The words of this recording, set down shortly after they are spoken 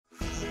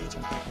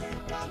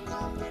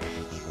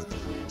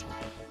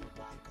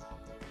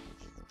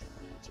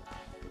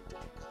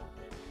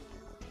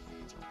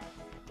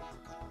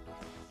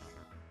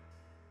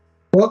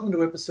Welcome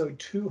to episode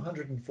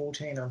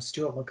 214. I'm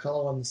Stuart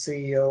McCullough. I'm the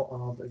CEO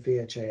of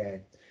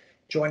VHAA.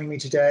 Joining me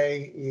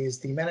today is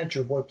the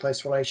Manager of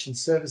Workplace Relations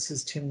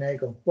Services, Tim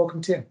Nagel.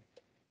 Welcome, Tim.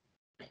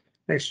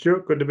 Thanks,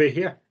 Stuart. Good to be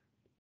here.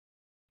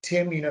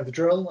 Tim, you know the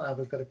drill.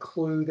 We've got a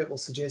clue that will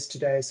suggest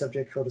today's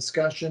subject for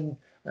discussion.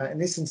 In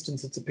this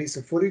instance, it's a piece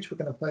of footage. We're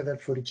going to play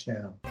that footage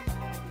now.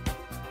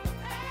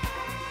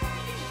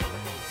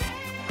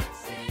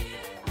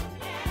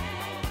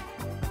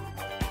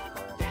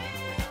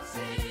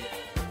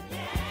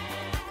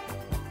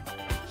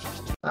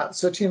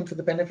 So, Tim, for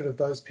the benefit of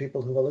those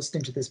people who are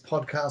listening to this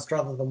podcast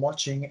rather than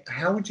watching,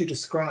 how would you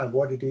describe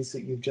what it is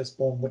that you've just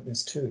borne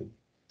witness to?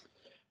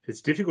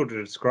 It's difficult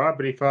to describe,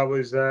 but if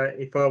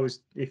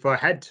I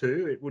had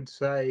to, it would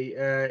say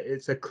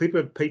it's a clip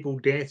of people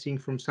dancing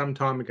from some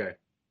time ago.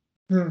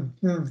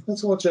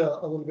 Let's watch a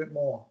little bit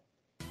more.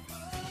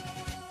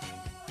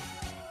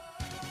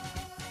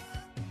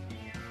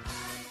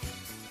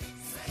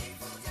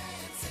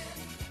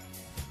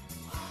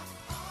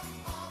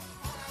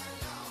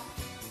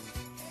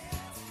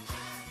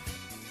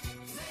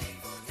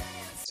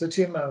 So,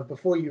 Tim,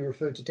 before you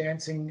referred to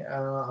dancing,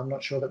 I'm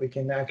not sure that we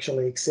can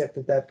actually accept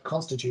that that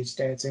constitutes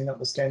dancing,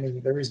 notwithstanding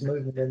that there is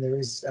movement and there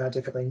is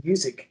definitely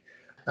music.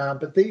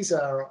 But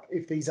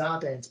if these are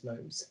dance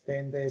moves,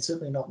 then they're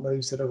certainly not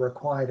moves that are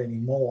required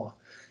anymore.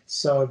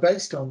 So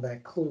based on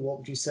that clue, what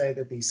would you say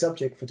that the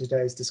subject for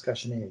today's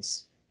discussion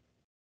is?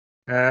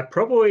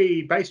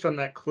 Probably based on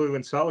that clue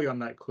and solely on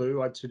that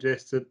clue, I'd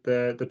suggest that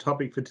the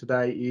topic for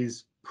today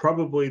is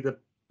probably the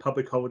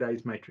public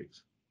holidays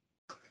matrix.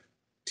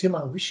 Tim,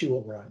 I wish you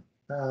were right,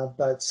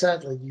 but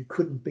sadly you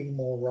couldn't be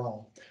more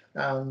wrong.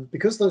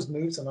 Because those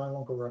moves are no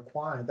longer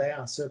required, they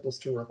are surplus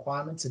to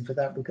requirements, and for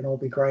that we can all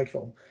be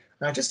grateful.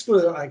 Just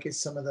for, I guess,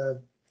 some of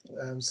the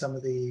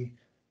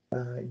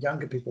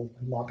younger people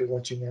who might be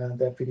watching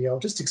that video, I'll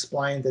just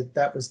explain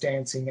that was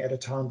dancing at a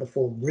time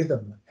before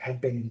rhythm had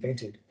been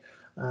invented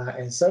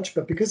as such,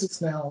 but because it's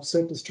now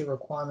surplus to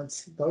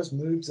requirements, those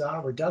moves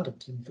are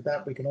redundant, and for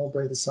that we can all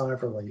breathe a sigh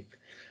of relief.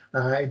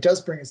 It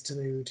does bring us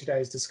to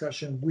today's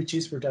discussion, which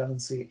is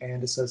redundancy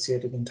and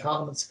associated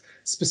entitlements,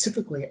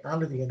 specifically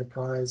under the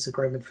Enterprise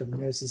Agreement for the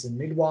Nurses and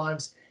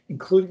Midwives,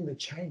 including the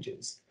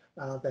changes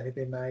that have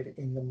been made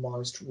in the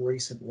most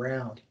recent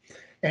round.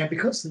 And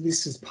because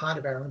this is part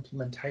of our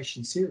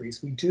implementation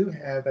series, we do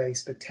have a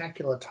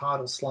spectacular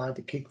title slide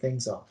to kick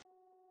things off.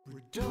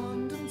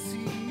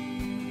 Redundancy.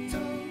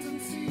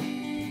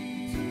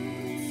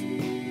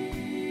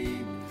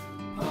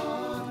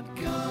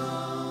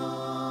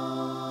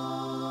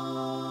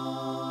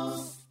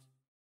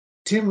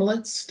 Tim,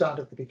 let's start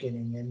at the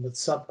beginning and with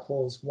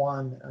subclause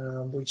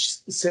 1, which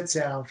sets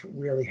out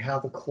really how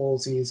the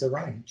clause is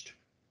arranged.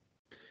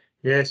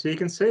 Yeah, so you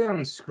can see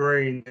on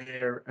screen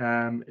there,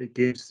 it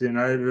gives an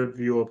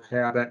overview of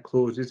how that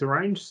clause is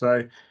arranged.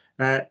 So,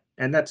 and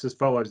that's as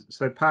follows.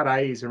 So part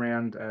A is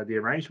around the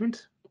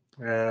arrangement.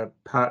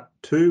 Part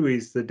 2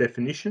 is the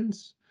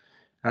definitions.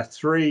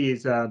 3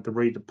 is the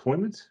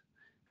redeployment.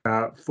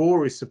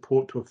 4 is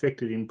support to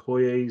affected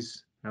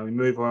employees. We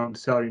move on to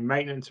salary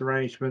maintenance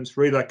arrangements,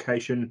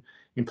 relocation,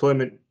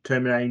 employment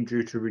terminating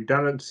due to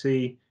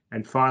redundancy,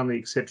 and finally,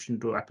 exception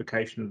to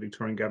application of the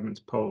Victorian Government's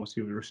policy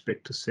with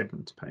respect to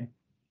severance pay.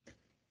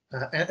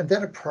 And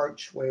that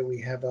approach where we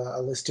have a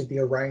list of the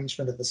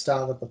arrangement at the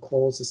start of the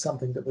clause is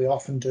something that we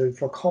often do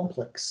for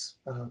complex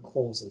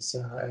clauses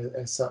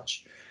as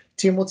such.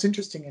 Tim, what's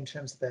interesting in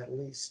terms of that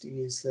list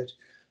is that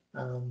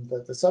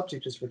the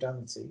subject is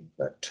redundancy,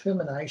 but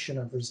termination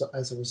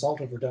as a result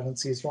of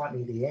redundancy is right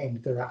near the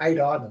end. There are 8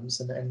 items,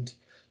 and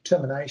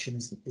termination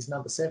is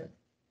number 7.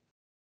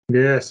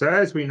 Yeah, so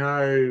as we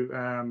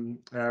know,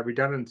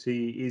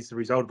 redundancy is the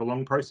result of a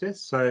long process.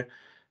 So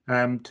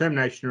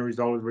termination as a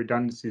result of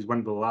redundancy is one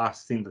of the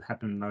last things that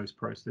happen in those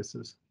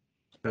processes.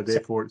 So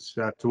therefore, it's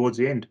towards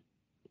the end.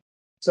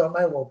 So it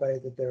may well be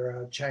that there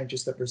are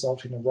changes that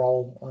result in a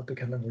role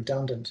becoming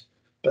redundant,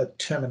 but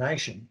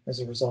termination as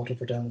a result of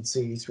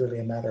redundancy is really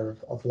a matter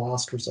of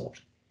last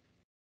resort.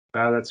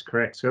 That's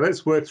correct. So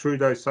let's work through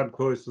those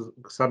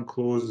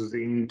subclauses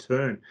in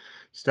turn,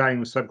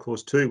 starting with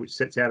subclause 2, which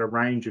sets out a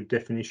range of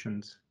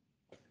definitions.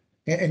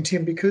 And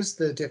Tim, because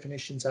the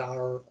definitions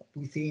are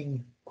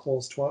within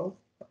clause 12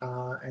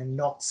 and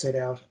not set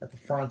out at the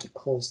front of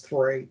clause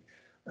 3,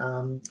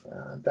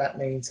 that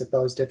means that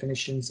those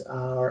definitions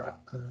are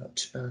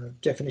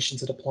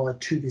definitions that apply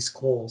to this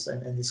clause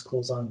and this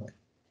clause only.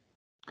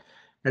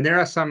 And there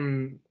are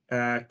some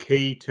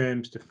key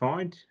terms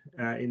defined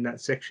in that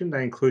section.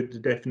 They include the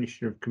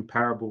definition of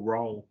comparable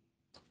role.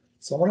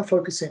 So I want to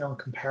focus in on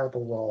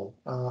comparable role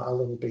a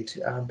little bit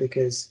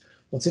because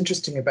what's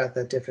interesting about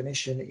that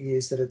definition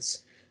is that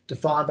it's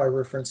defined by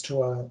reference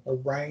to a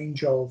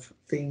range of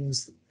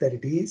things that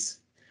it is,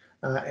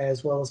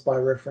 as well as by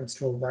reference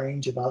to a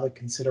range of other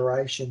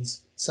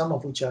considerations, some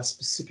of which are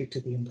specific to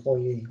the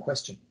employee in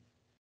question.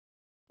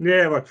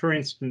 Yeah, like for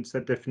instance,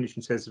 that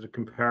definition says that a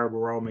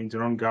comparable role means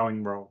an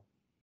ongoing role.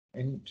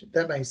 And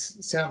that may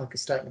sound like a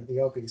statement of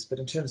the obvious, but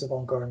in terms of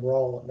ongoing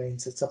role, it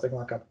means that something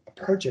like a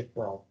project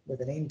role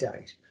with an end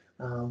date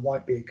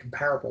won't be a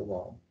comparable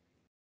role.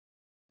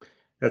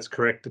 That's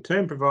correct. The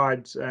term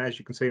provides, as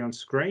you can see on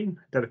screen,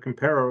 that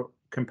a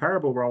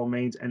comparable role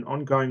means an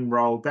ongoing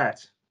role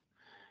that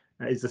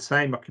is the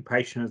same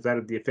occupation as that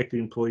of the affected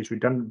employee's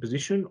redundant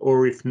position,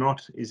 or if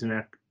not, is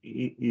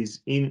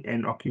in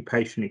an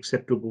occupation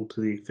acceptable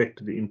to the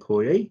affected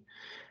employee,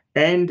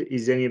 and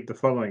is any of the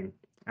following.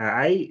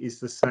 A is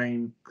the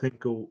same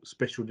clinical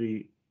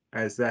specialty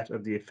as that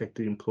of the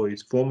affected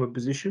employee's former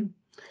position,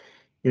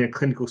 in a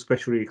clinical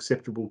specialty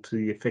acceptable to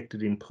the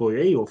affected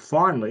employee, or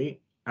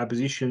finally, a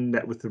position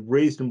that with the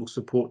reasonable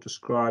support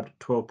described at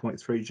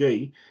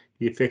 12.3G,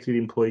 the affected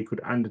employee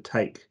could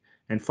undertake.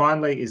 And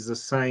finally, is the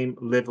same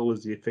level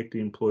as the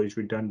affected employee's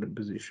redundant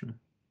position.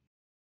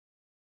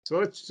 So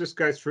let's just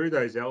go through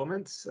those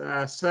elements.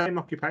 Same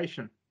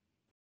occupation.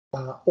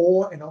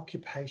 Or an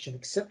occupation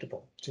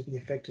acceptable to the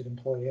affected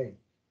employee.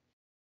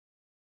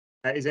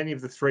 Is any of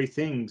the three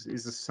things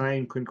is the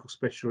same clinical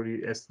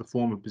specialty as the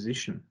former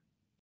position.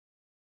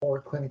 Or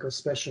a clinical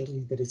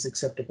specialty that is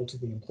acceptable to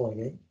the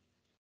employee.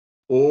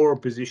 Or a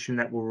position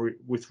that will,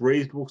 with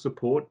reasonable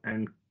support,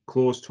 and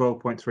clause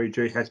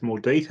 12.3G has more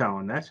detail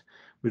on that,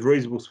 with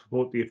reasonable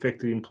support the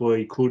affected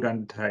employee could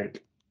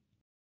undertake.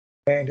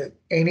 And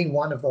any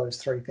one of those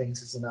three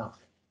things is enough.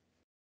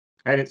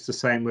 And it's the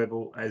same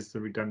level as the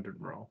redundant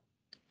role.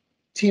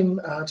 Tim,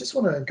 I just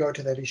want to go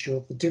to that issue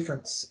of the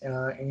difference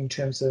in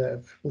terms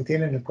of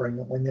within an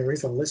agreement when there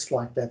is a list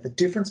like that, the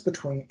difference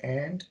between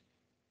and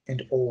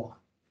or.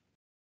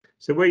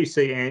 So where you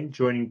see and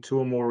joining two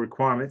or more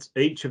requirements,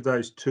 each of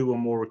those two or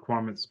more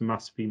requirements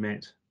must be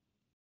met.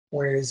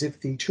 Whereas if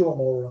the two or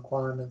more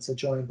requirements are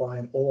joined by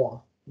an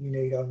or, you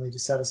need only to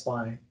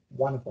satisfy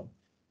one of them.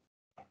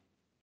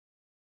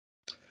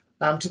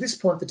 To this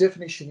point, the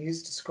definition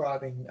is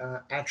describing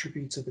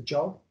attributes of the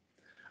job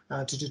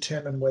to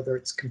determine whether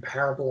it's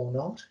comparable or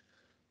not,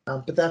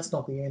 but that's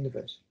not the end of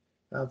it.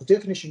 The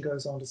definition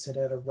goes on to set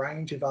out a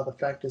range of other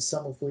factors,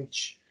 some of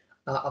which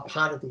are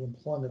part of the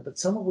employment, but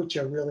some of which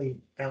are really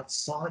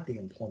outside the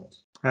employment.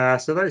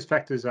 So those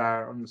factors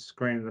are on the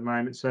screen at the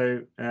moment.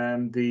 So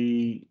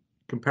the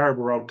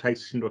comparable role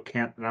takes into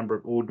account the number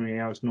of ordinary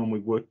hours normally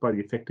worked by the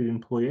affected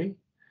employee,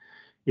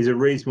 is a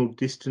reasonable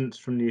distance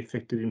from the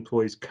affected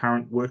employee's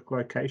current work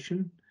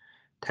location,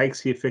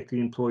 takes the affected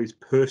employee's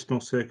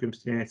personal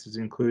circumstances,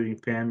 including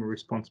family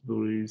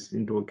responsibilities,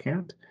 into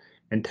account,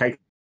 and takes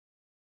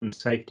some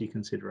safety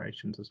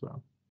considerations as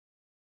well.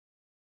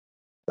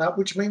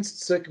 Which means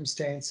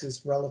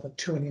circumstances relevant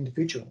to an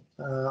individual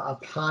are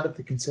part of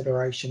the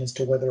consideration as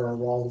to whether a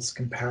role is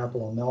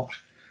comparable or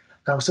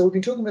not. So we've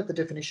been talking about the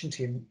definition,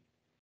 Tim.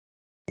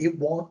 In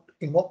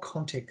what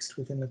context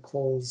within the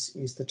clause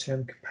is the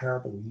term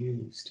comparable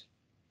used?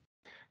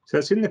 So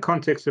it's in the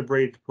context of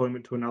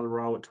redeployment to another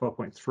role at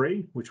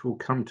 12.3, which we'll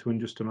come to in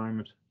just a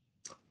moment.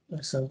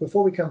 So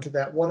before we come to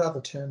that, what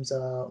other terms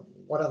are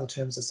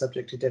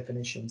subject to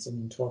definitions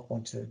in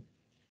 12.2?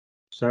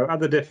 So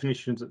other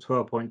definitions at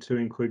 12.2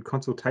 include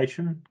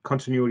consultation,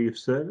 continuity of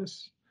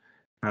service,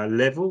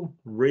 level,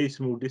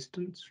 reasonable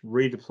distance,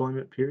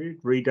 redeployment period,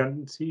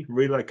 redundancy,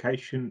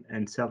 relocation,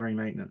 and salary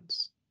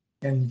maintenance.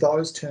 And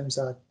those terms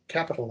are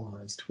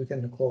capitalised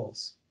within the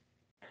clause.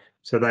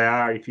 So they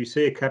are, if you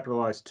see a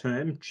capitalised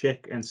term,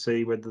 check and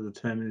see whether the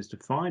term is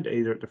defined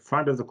either at the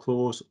front of the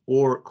clause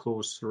or at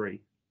clause 3.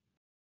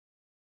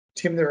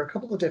 Tim, there are a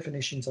couple of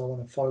definitions I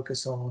want to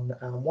focus on,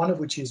 one of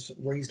which is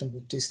reasonable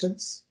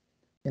distance,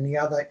 and the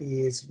other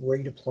is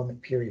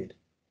redeployment period.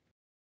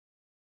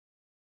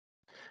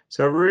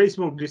 So a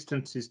reasonable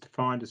distance is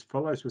defined as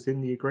follows within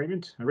the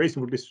agreement. A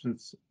reasonable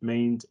distance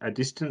means a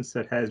distance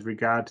that has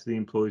regard to the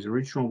employee's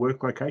original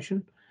work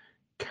location,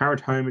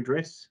 current home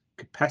address,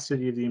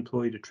 capacity of the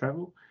employee to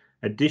travel,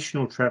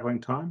 additional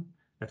travelling time,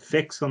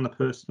 effects on the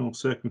personal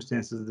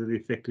circumstances of the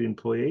affected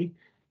employee,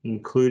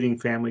 including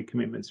family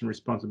commitments and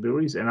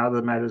responsibilities, and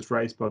other matters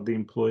raised by the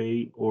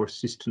employee or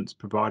assistance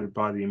provided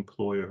by the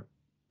employer.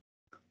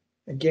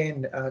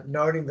 Again,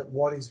 noting that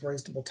what is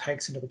reasonable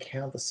takes into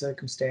account the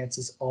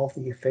circumstances of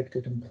the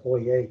affected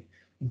employee,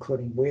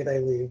 including where they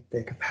live,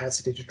 their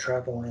capacity to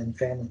travel, and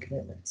family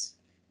commitments.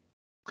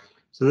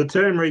 So the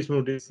term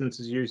reasonable distance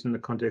is used in the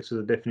context of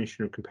the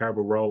definition of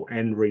comparable role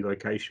and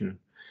relocation.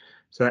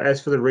 So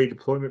as for the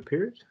redeployment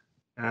period,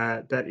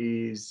 that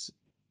is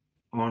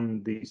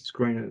on the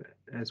screen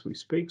as we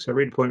speak. So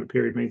redeployment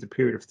period means a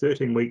period of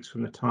 13 weeks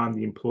from the time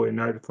the employer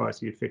notifies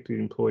the affected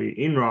employee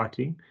in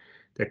writing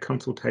that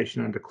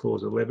consultation under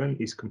clause 11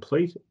 is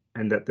complete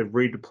and that the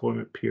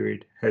redeployment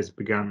period has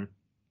begun.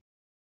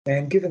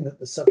 And given that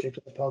the subject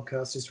of the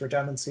podcast is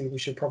redundancy, we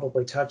should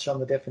probably touch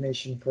on the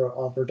definition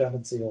of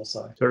redundancy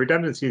also. So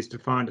redundancy is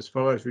defined as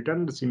follows.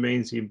 Redundancy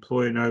means the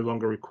employer no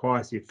longer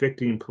requires the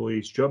affected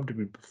employee's job to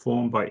be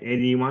performed by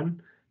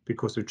anyone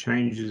because of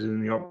changes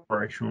in the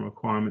operational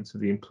requirements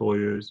of the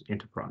employer's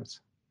enterprise.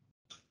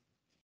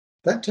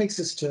 That takes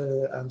us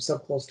to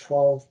subclause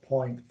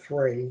 12.3,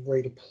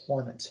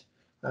 redeployment.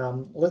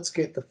 Let's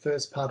get the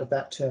first part of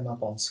that term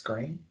up on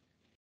screen.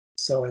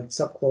 So in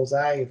subclause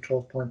A of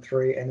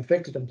 12.3, an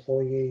affected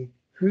employee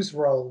whose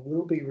role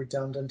will be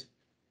redundant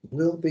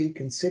will be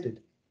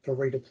considered for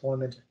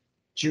redeployment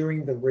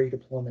during the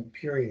redeployment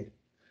period.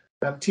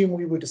 Tim,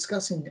 we were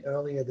discussing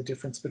earlier the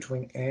difference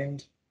between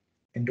and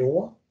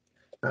or.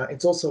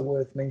 It's also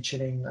worth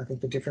mentioning, I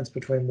think, the difference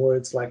between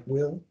words like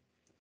will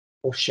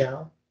or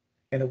shall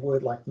and a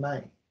word like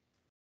may.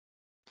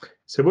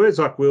 So words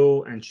like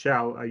will and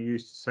shall are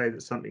used to say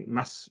that something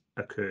must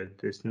occur.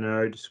 There's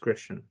no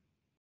discretion.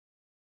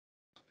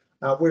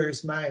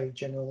 Whereas may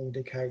generally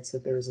indicates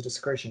that there is a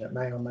discretion. It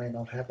may or may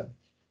not happen.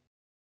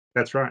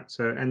 That's right.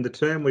 So, and the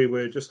term we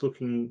were just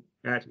looking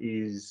at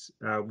is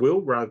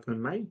will rather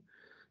than may.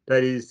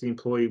 That is, the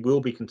employee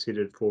will be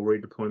considered for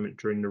redeployment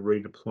during the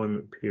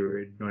redeployment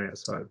period, not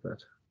outside of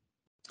that.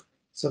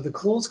 So the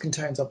clause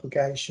contains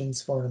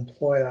obligations for an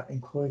employer,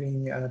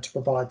 including to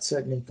provide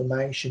certain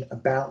information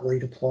about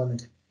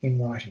redeployment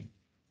in writing.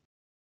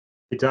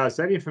 It does.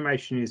 That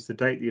information is the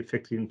date the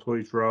affected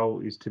employee's role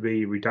is to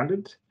be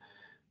redundant,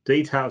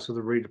 details of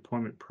the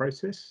redeployment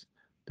process,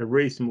 the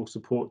reasonable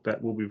support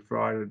that will be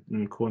provided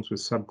in accordance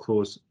with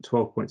subclause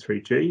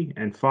 12.3G,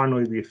 and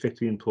finally, the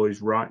affected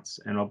employee's rights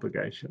and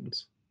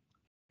obligations.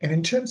 And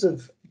in terms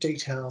of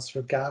details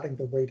regarding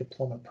the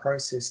redeployment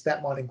process,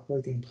 that might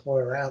include the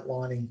employer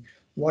outlining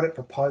what it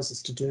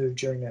proposes to do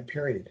during that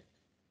period.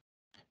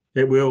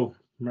 It will.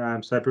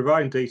 So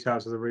providing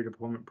details of the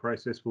redeployment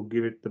process will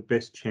give it the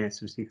best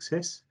chance of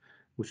success,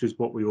 which is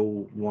what we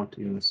all want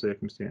in the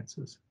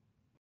circumstances.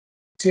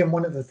 Tim,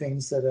 one of the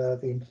things that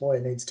the employer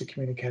needs to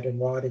communicate in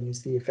writing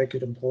is the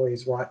affected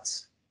employee's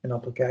rights and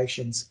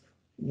obligations.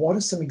 What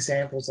are some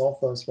examples of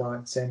those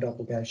rights and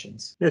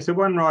obligations? Yeah, so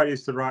one right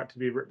is the right to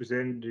be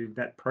represented in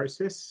that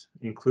process,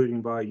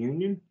 including by a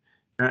union.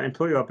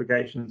 Employee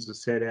obligations are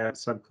set out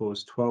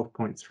subclause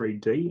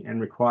 12.3D and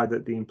require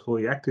that the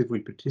employee actively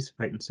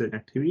participate in certain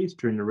activities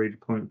during the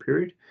redeployment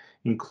period,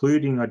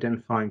 including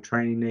identifying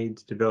training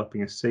needs,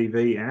 developing a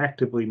CV, and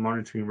actively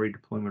monitoring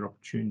redeployment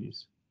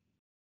opportunities.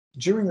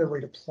 During the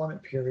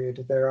redeployment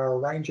period, there are a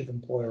range of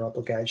employer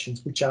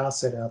obligations which are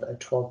set out at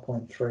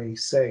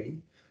 12.3C.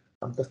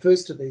 The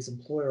first of these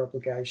employer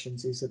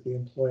obligations is that the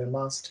employer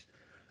must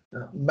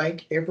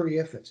make every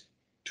effort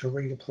to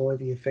redeploy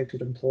the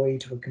affected employee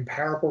to a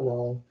comparable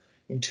role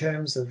in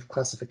terms of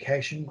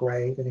classification,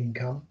 grade, and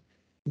income,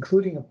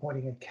 including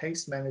appointing a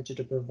case manager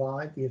to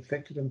provide the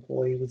affected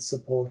employee with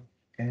support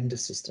and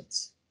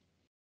assistance.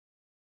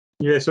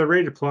 Yeah, so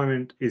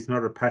redeployment is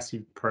not a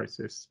passive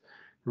process.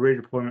 The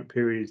redeployment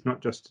period is not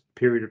just a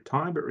period of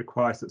time, but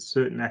requires that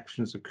certain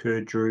actions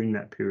occur during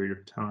that period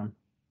of time.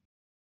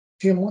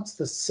 Jim, what's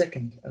the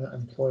second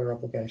employer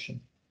obligation?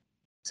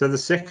 So the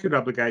second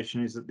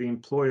obligation is that the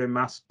employer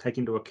must take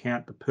into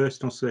account the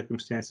personal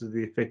circumstances of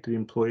the affected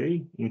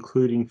employee,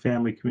 including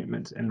family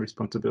commitments and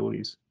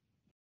responsibilities.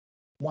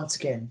 Once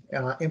again,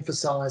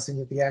 emphasising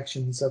that the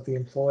actions of the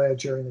employer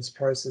during this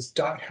process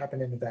don't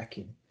happen in a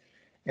vacuum,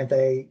 and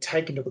they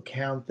take into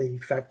account the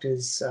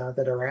factors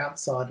that are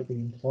outside of the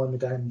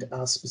employment and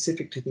are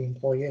specific to the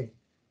employee.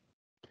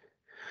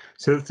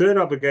 So the third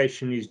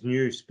obligation is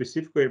new.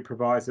 Specifically, it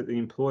provides that the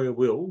employer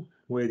will,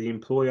 where the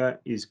employer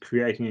is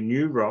creating a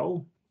new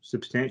role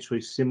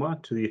substantially similar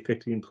to the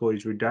affected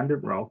employee's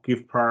redundant role,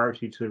 give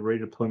priority to the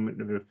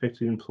redeployment of an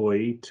affected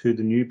employee to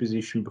the new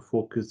position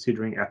before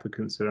considering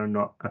applicants that are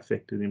not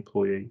affected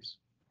employees.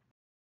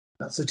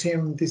 So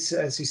Tim, this,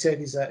 as you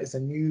said, is a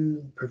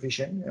new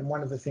provision, and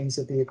one of the things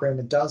that the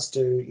agreement does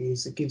do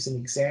is it gives an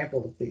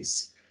example of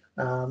this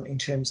in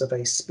terms of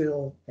a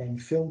spill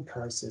and fill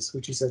process,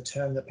 which is a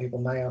term that people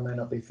may or may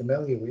not be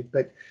familiar with.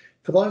 But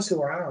for those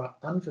who are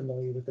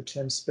unfamiliar with the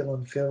term spill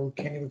and fill,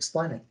 can you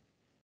explain it?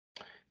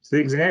 So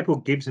the example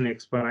gives an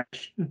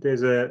explanation.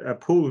 There's a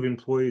pool of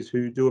employees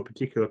who do a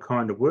particular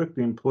kind of work.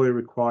 The employer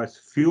requires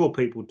fewer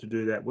people to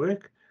do that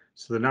work.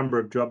 So the number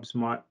of jobs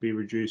might be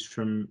reduced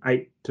from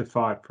 8 to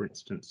 5, for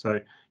instance. So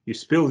you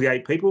spill the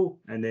 8 people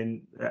and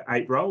then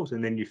 8 roles,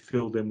 and then you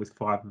fill them with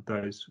 5 of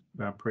those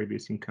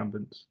previous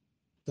incumbents.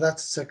 So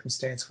that's a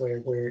circumstance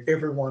where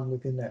everyone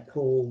within that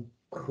pool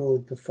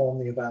could perform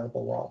the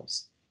available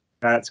roles.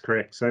 That's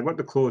correct. So what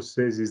the clause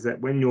says is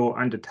that when you're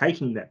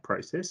undertaking that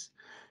process,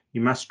 you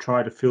must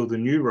try to fill the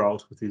new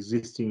roles with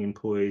existing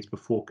employees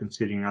before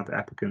considering other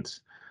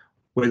applicants,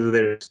 whether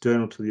they're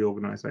external to the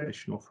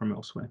organisation or from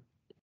elsewhere.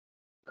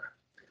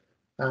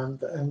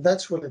 And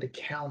that's really to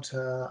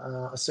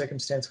counter a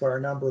circumstance where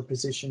the number of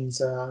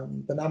positions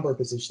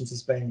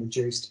is being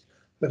reduced,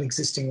 but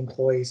existing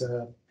employees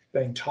are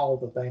being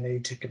told that they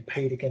need to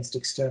compete against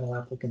external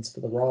applicants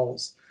for the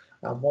roles.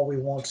 What we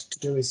want to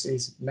do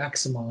is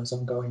maximise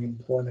ongoing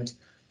employment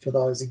for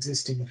those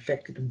existing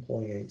affected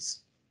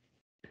employees.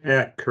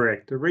 Yeah,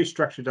 correct. The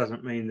restructure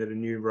doesn't mean that a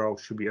new role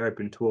should be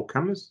open to all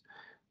comers.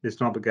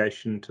 There's an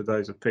obligation to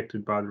those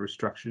affected by the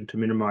restructure to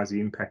minimise the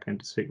impact and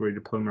to seek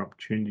redeployment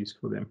opportunities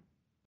for them.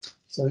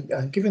 So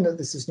given that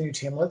this is new,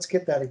 Tim, let's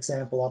get that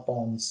example up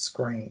on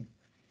screen.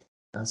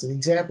 So the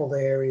example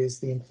there is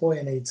the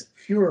employer needs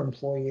fewer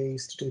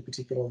employees to do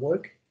particular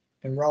work,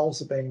 and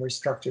roles are being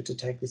restructured to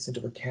take this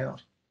into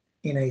account.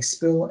 In a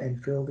spill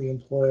and fill, the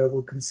employer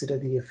will consider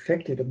the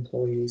affected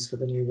employees for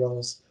the new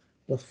roles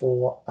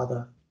before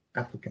other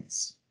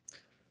applicants.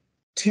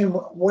 Tim,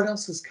 what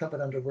else is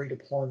covered under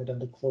redeployment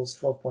under clause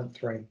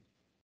 12.3?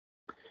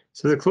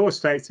 So the clause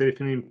states that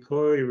if an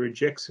employee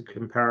rejects a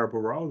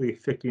comparable role, the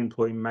affected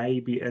employee may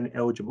be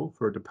ineligible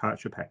for a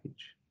departure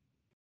package.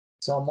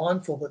 So I'm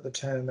mindful that the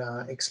term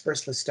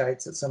expressly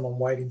states that someone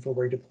waiting for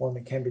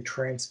redeployment can be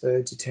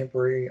transferred to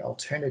temporary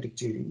alternative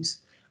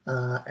duties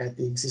at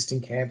the existing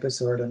campus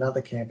or at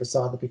another campus,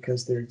 either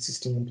because their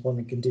existing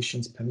employment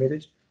conditions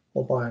permitted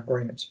or by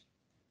agreement.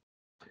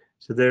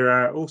 So there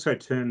are also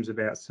terms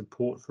about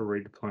support for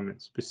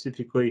redeployment,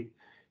 specifically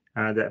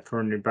that for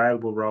an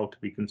available role to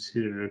be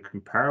considered a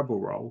comparable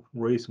role,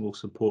 reasonable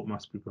support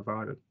must be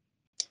provided.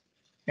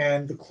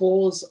 And the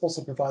clause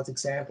also provides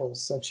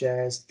examples such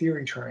as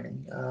theory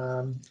training,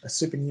 a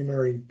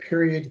supernumerary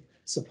period,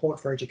 support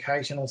for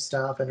educational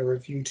staff, and a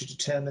review to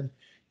determine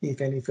if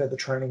any further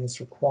training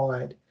is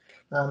required.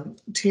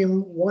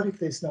 Tim, what if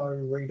there's no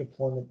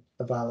redeployment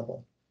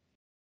available?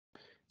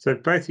 So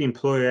if both the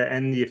employer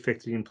and the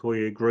affected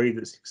employee agree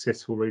that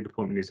successful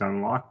redeployment is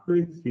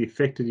unlikely, the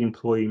affected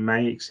employee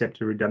may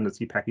accept a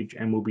redundancy package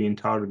and will be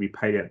entitled to be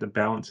paid out the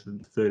balance of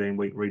the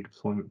 13-week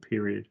redeployment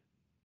period.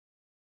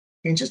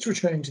 And just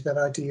returning to that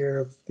idea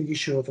of the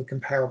issue of a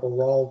comparable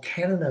role,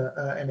 can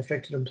an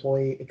affected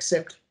employee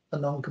accept a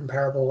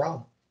non-comparable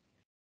role?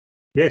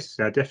 Yes,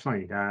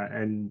 definitely.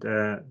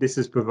 This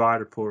is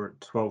provided for at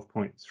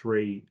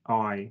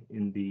 12.3i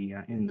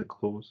in the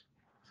clause.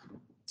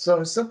 So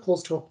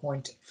subclause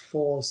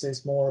 12.4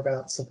 says more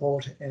about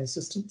support and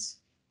assistance.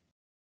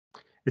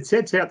 It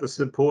sets out the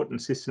support and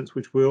assistance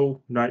which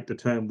will, note the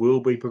term will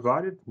be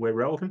provided where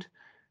relevant.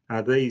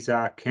 These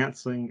are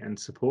counselling and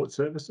support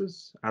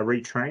services,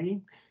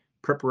 retraining,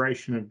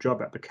 preparation of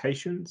job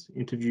applications,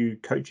 interview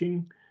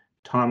coaching,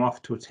 time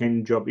off to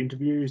attend job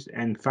interviews,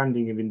 and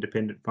funding of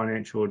independent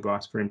financial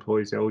advice for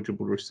employees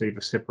eligible to receive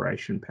a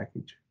separation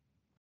package.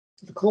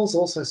 The clause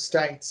also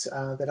states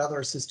that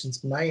other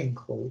assistance may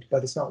include,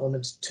 but it's not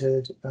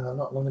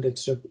limited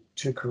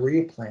to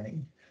career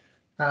planning.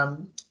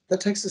 That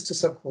takes us to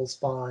subclause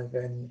 5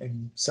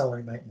 and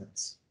salary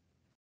maintenance.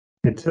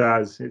 It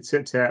does. It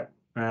sets out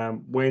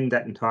when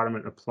that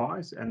entitlement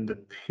applies and the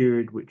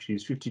period, which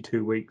is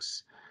 52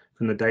 weeks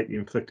from the date the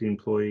affected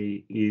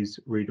employee is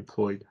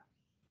redeployed.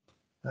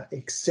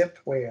 Except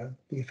where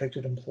the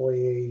affected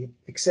employee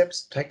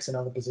takes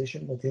another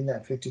position within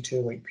that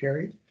 52-week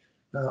period,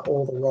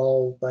 or the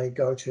role they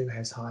go to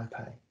has higher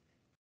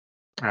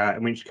pay.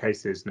 In which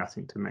case there's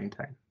nothing to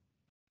maintain.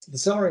 The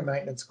salary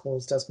maintenance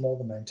clause does more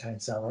than maintain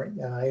salary.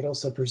 It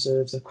also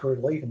preserves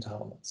accrued leave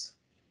entitlements.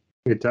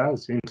 It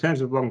does. In terms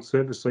of long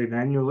service leave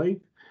and annual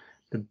leave,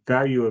 the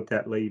value of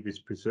that leave is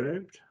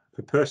preserved.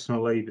 For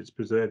personal leave, it's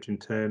preserved in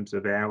terms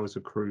of hours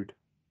accrued.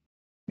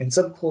 And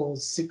subclause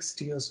 6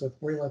 deals with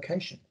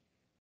relocation.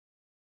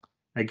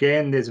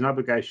 Again, there's an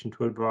obligation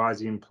to advise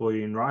the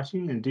employee in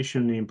writing. In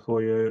addition, the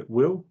employer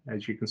will,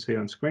 as you can see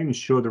on screen,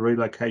 ensure the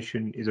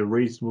relocation is a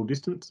reasonable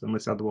distance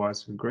unless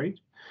otherwise agreed.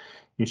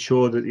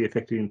 Ensure that the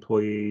affected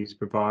employee is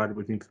provided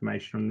with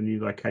information on the new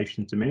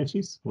location's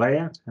amenities,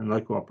 layout, and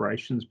local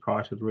operations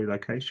prior to the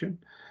relocation.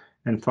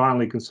 And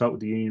finally, consult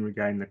with the union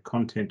regarding the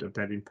content of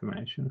that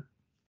information.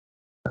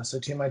 So,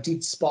 Tim, I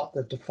did spot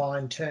the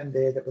defined term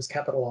there that was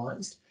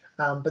capitalised,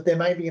 but there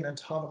may be an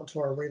entitlement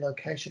to a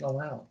relocation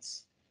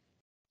allowance.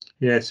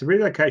 Yes, so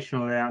relocation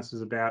allowance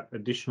is about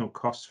additional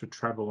costs for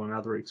travel and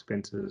other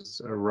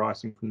expenses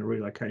arising from the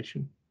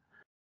relocation.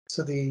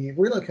 So the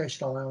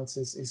relocation allowance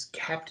is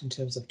capped in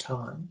terms of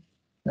time,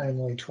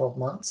 namely 12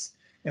 months,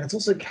 and it's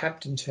also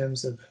capped in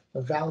terms of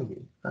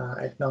value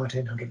at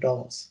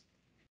 $1,900.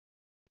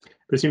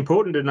 But it's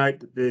important to note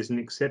that there's an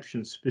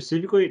exception.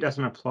 Specifically, it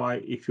doesn't apply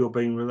if you're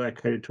being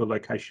relocated to a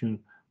location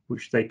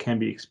which they can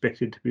be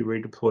expected to be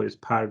redeployed as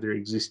part of their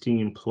existing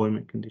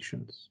employment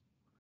conditions.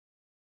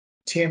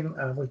 Tim,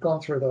 we've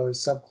gone through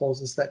those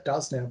subclauses. That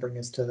does now bring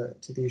us to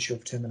the issue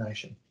of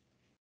termination.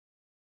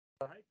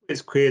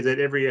 It's clear that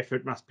every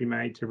effort must be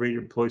made to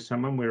redeploy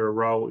someone where a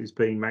role is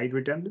being made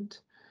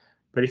redundant.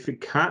 But if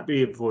it can't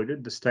be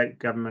avoided, the state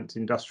government's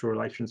industrial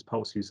relations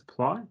policies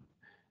apply,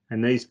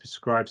 and these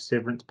prescribe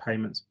severance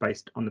payments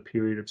based on the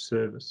period of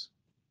service.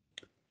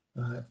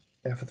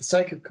 Now, for the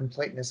sake of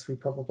completeness, we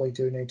probably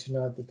do need to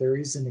note that there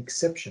is an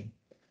exception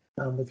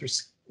with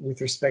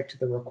respect to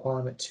the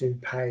requirement to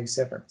pay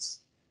severance.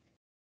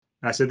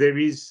 So there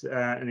is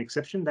an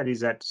exception, that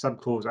is at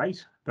subclause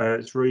 8, but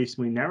it's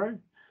reasonably narrow.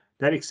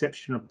 That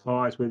exception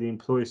applies where the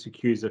employer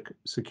secures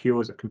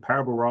a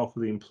comparable role for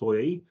the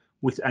employee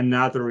with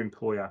another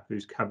employer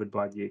who's covered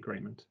by the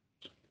agreement.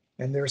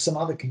 And there are some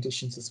other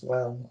conditions as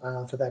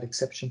well for that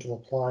exception to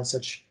apply,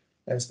 such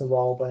as the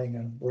role being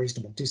a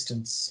reasonable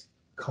distance,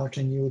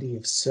 continuity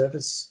of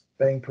service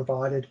being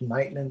provided,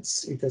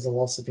 maintenance if there's a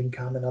loss of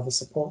income and other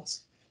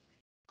supports.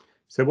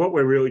 So what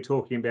we're really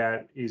talking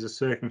about is a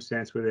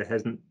circumstance where there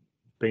hasn't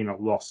been a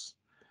loss.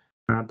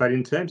 But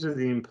in terms of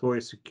the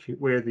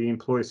where the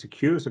employer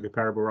secures a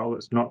comparable role,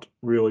 it's not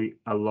really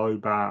a low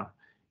bar.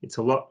 It's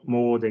a lot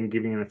more than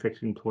giving an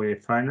affected employee a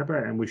phone number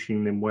and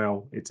wishing them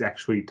well. It's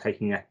actually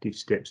taking active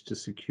steps to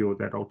secure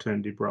that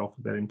alternative role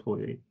for that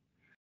employee.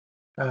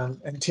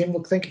 And Tim,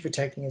 look, thank you for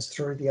taking us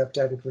through the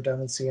updated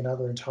redundancy and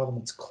other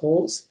entitlements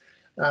clause.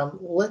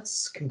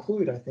 Let's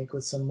conclude, I think,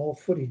 with some more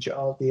footage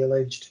of the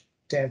alleged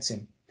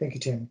dancing. Thank you,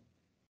 Tim.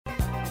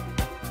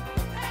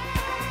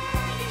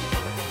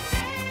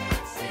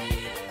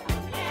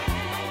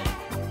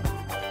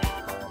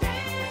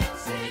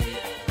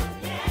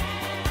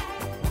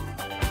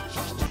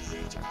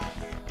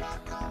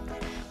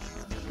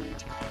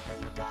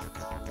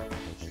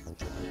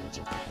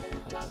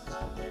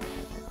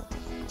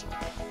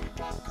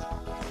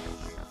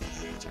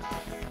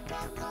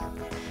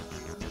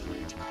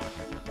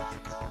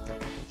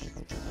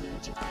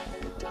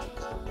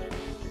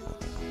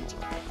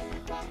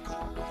 Dot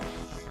com.